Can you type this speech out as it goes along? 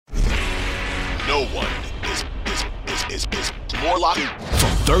no one is more locked in. From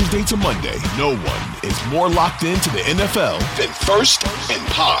Thursday to Monday, no one is more locked into the NFL than First and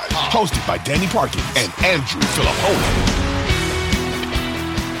Pod. Hosted by Danny Parkins and Andrew Filippone.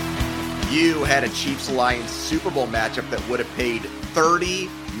 You had a Chiefs-Lions Super Bowl matchup that would have paid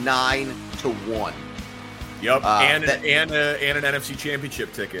 39-1. Yep, and an NFC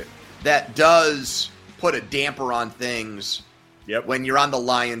Championship ticket. That does put a damper on things. Yep. When you're on the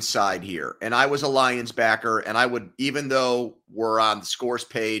Lions side here. And I was a Lions backer, and I would, even though we're on the scores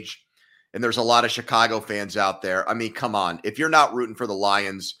page and there's a lot of Chicago fans out there, I mean, come on. If you're not rooting for the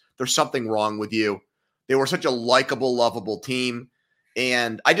Lions, there's something wrong with you. They were such a likable, lovable team.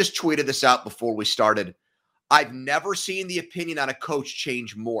 And I just tweeted this out before we started. I've never seen the opinion on a coach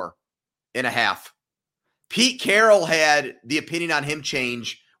change more in a half. Pete Carroll had the opinion on him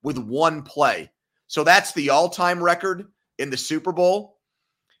change with one play. So that's the all-time record in the Super Bowl.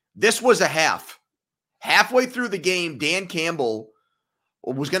 This was a half. Halfway through the game, Dan Campbell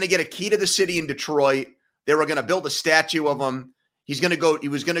was going to get a key to the city in Detroit. They were going to build a statue of him. He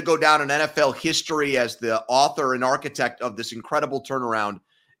was going to go down in NFL history as the author and architect of this incredible turnaround.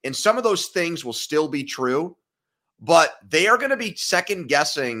 And some of those things will still be true, but they are going to be second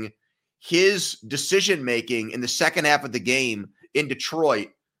guessing his decision-making in the second half of the game in Detroit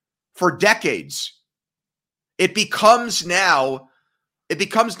for decades. It becomes now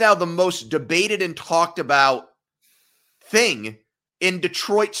the most debated and talked about thing in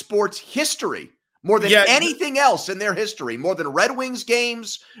Detroit sports history, more than anything else in their history, more than Red Wings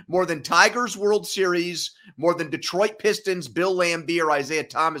games, more than Tigers World Series, more than Detroit Pistons, Bill Laimbeer, Isaiah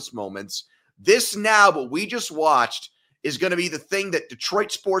Thomas moments. This now, what we just watched, is going to be the thing that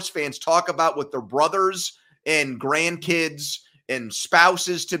Detroit sports fans talk about with their brothers and grandkids and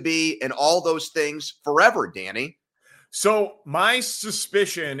spouses to be and all those things forever, Danny. So my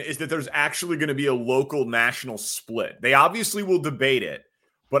suspicion is that there's actually going to be a local national split. They obviously will debate it,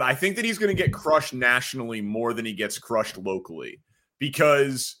 but I think that he's going to get crushed nationally more than he gets crushed locally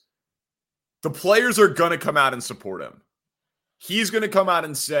because the players are going to come out and support him. He's going to come out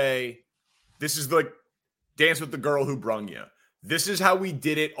and say, this is the dance with the girl who brung you. This is how we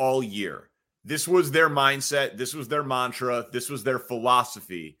did it all year. This was their mindset. This was their mantra. This was their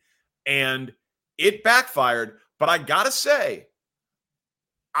philosophy. And it backfired. But I got to say,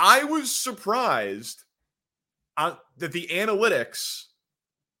 I was surprised that the analytics,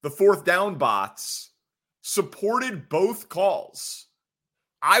 the fourth down bots, supported both calls.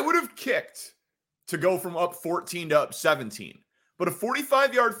 I would have kicked to go from up 14 to up 17. But a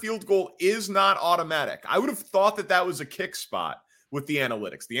 45-yard field goal is not automatic. I would have thought that that was a kick spot with the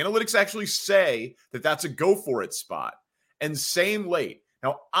analytics. The analytics actually say that that's a go-for-it spot. And same late.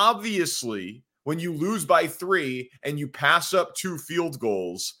 Now, obviously, when you lose by 3 and you pass up 2 field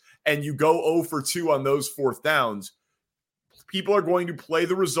goals and you go 0 for 2 on those fourth downs, people are going to play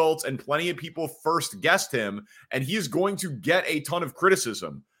the results, and plenty of people first guessed him, and he is going to get a ton of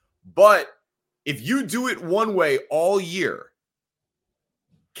criticism. But if you do it one way all year,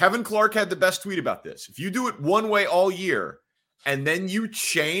 Kevin Clark had the best tweet about this. If you do it one way all year and then you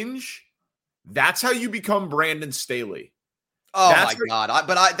change, that's how you become Brandon Staley. Oh my God!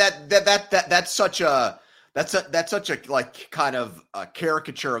 That's such a like kind of a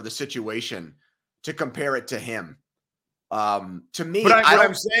caricature of the situation to compare it to him. To me, what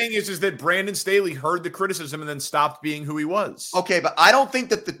I'm saying is that Brandon Staley heard the criticism and then stopped being who he was. Okay, but I don't think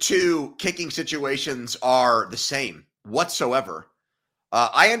that the two kicking situations are the same whatsoever.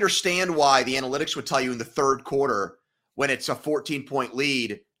 I understand why the analytics would tell you in the third quarter when it's a 14-point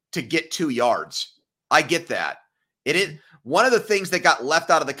lead to get 2 yards. I get that. It is one of the things that got left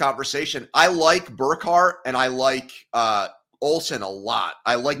out of the conversation. I like Burkhardt and I like Olsen a lot.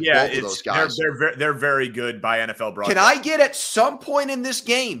 I like both of those guys. They're very good by NFL broadcast. Can I get at some point in this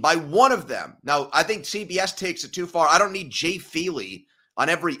game by one of them? Now, I think CBS takes it too far. I don't need Jay Feely on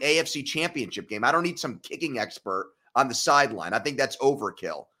every AFC championship game. I don't need some kicking expert on the sideline. I think that's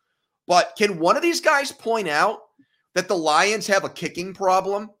overkill. But can one of these guys point out that the Lions have a kicking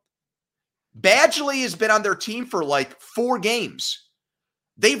problem? Badgley has been on their team for like 4 games.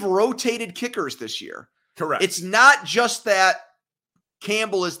 They've rotated kickers this year. Correct. It's not just that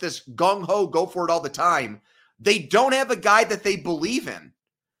Campbell is this gung-ho, go for it all the time. They don't have a guy that they believe in.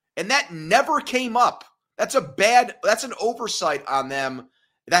 And that never came up. That's an oversight on them.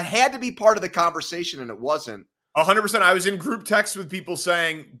 That had to be part of the conversation, and it wasn't. 100%. I was in group text with people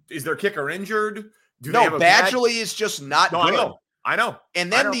saying, is their kicker injured? Badgley is just not good. I know.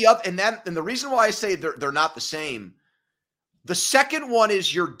 And then the reason why I say they're not the same, the second one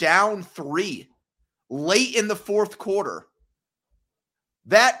is you're down 3 late in the fourth quarter.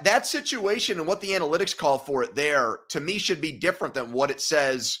 That situation and what the analytics call for it there, to me, should be different than what it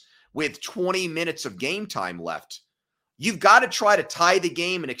says with 20 minutes of game time left. You've got to try to tie the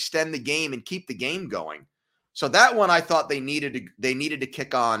game and extend the game and keep the game going. So that one, I thought they needed to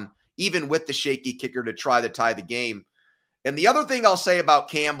kick on, even with the shaky kicker, to try to tie the game. And the other thing I'll say about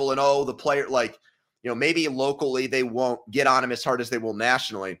Campbell and the player, maybe locally they won't get on him as hard as they will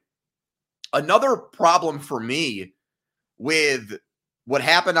nationally. Another problem for me with what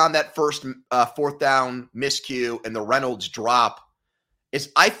happened on that first fourth down miscue and the Reynolds drop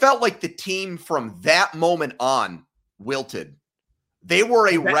is I felt like the team from that moment on wilted. They were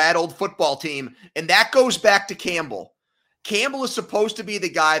a rattled football team, and that goes back to Campbell. Campbell is supposed to be the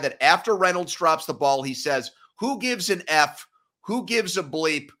guy that after Reynolds drops the ball, he says, who gives an F? Who gives a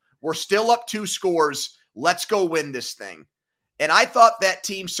bleep? We're still up 2 scores. Let's go win this thing. And I thought that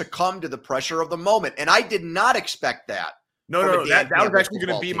team succumbed to the pressure of the moment, and I did not expect that. No. That was actually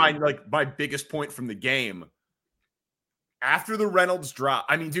going to be my biggest point from the game. After the Reynolds drop,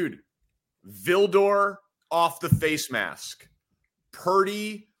 I mean, dude, Vildor off the face mask.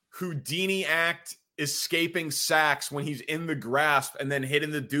 Purdy Houdini act escaping sacks when he's in the grasp and then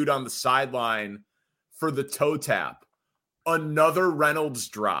hitting the dude on the sideline for the toe tap. Another Reynolds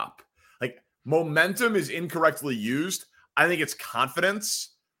drop. Like, momentum is incorrectly used. I think it's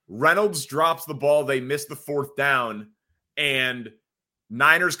confidence. Reynolds drops the ball. They miss the fourth down, and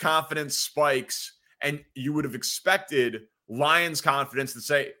Niners' confidence spikes. And you would have expected Lions' confidence to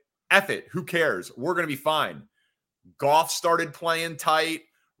say, F it, who cares? We're going to be fine. Goff started playing tight.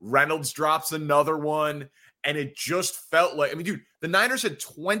 Reynolds drops another one. And it just felt like, dude, the Niners had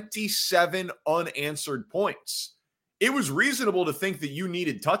 27 unanswered points. It was reasonable to think that you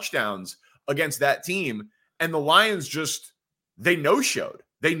needed touchdowns against that team. And the Lions they no-showed.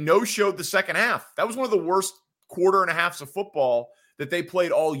 They no-showed the second half. That was one of the worst quarter and a halves of football that they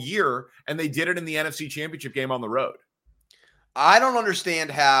played all year. And they did it in the NFC Championship game on the road. I don't understand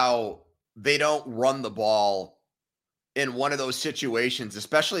how they don't run the ball in one of those situations,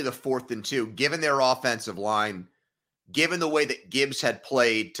 especially the 4th and 2, given their offensive line, given the way that Gibbs had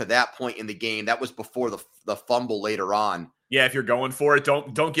played to that point in the game. That was before the fumble later on. Yeah, if you're going for it,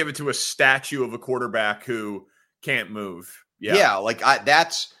 don't give it to a statue of a quarterback who can't move. Yeah,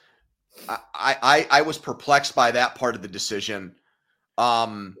 I was perplexed by that part of the decision.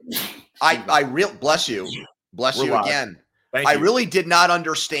 Bless you again. I really did not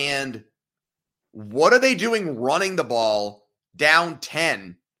understand, what are they doing running the ball down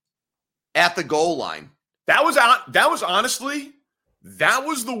 10 at the goal line? That was honestly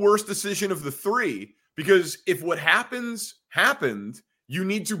the worst decision of the 3, because if what happened, you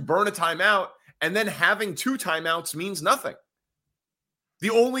need to burn a timeout, and then having 2 timeouts means nothing. The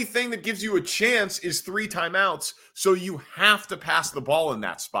only thing that gives you a chance is 3 timeouts, so you have to pass the ball in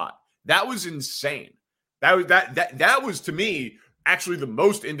that spot. That was insane. That was, to me, actually the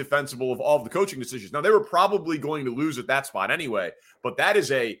most indefensible of all of the coaching decisions. Now, they were probably going to lose at that spot anyway, but that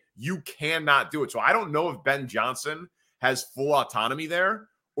is you cannot do it. So I don't know if Ben Johnson has full autonomy there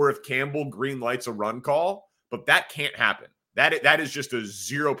or if Campbell green lights a run call, but that can't happen. That is just a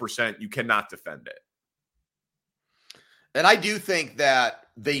 0%. You cannot defend it. And I do think that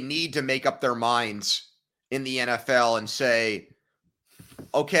they need to make up their minds in the NFL and say,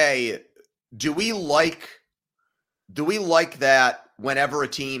 okay, do we like that whenever a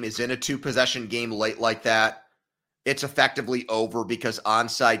team is in a 2-possession game late like that, it's effectively over because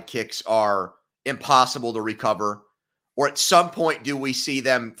onside kicks are impossible to recover? Or at some point, do we see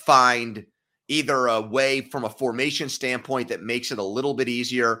them find either a way from a formation standpoint that makes it a little bit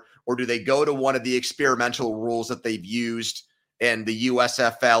easier, or do they go to one of the experimental rules that they've used in the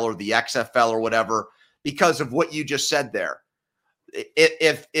USFL or the XFL or whatever because of what you just said there?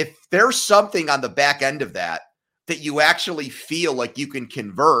 If there's something on the back end of that you actually feel like you can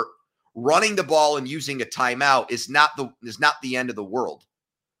convert, running the ball and using a timeout is not the end of the world.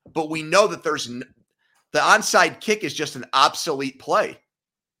 But we know that the onside kick is just an obsolete play.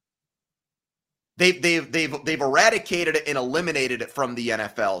 They've eradicated it and eliminated it from the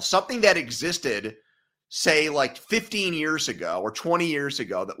NFL. Something that existed, say, like 15 years ago or 20 years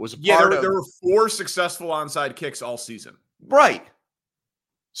ago, that was there were 4 successful onside kicks all season. Right.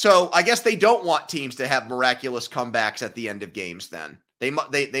 So I guess they don't want teams to have miraculous comebacks at the end of games then.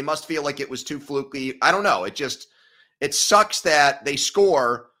 They must feel like it was too fluky. I don't know. It sucks that they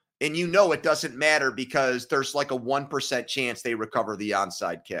score and it doesn't matter because there's like a 1% chance they recover the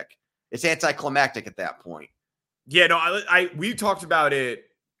onside kick. It's anticlimactic at that point. Yeah, no, we talked about it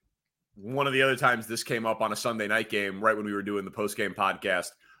one of the other times this came up on a Sunday night game right when we were doing the post-game podcast.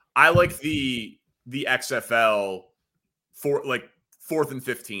 I like the XFL for like 4th and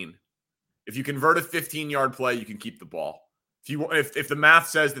 15. If you convert a 15-yard play, you can keep the ball. If the math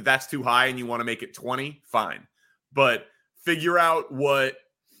says that that's too high and you want to make it 20, fine. But figure out what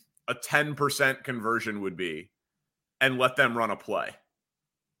a 10% conversion would be and let them run a play.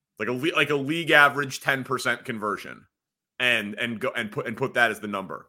 Like a league average 10% conversion and put that as the number.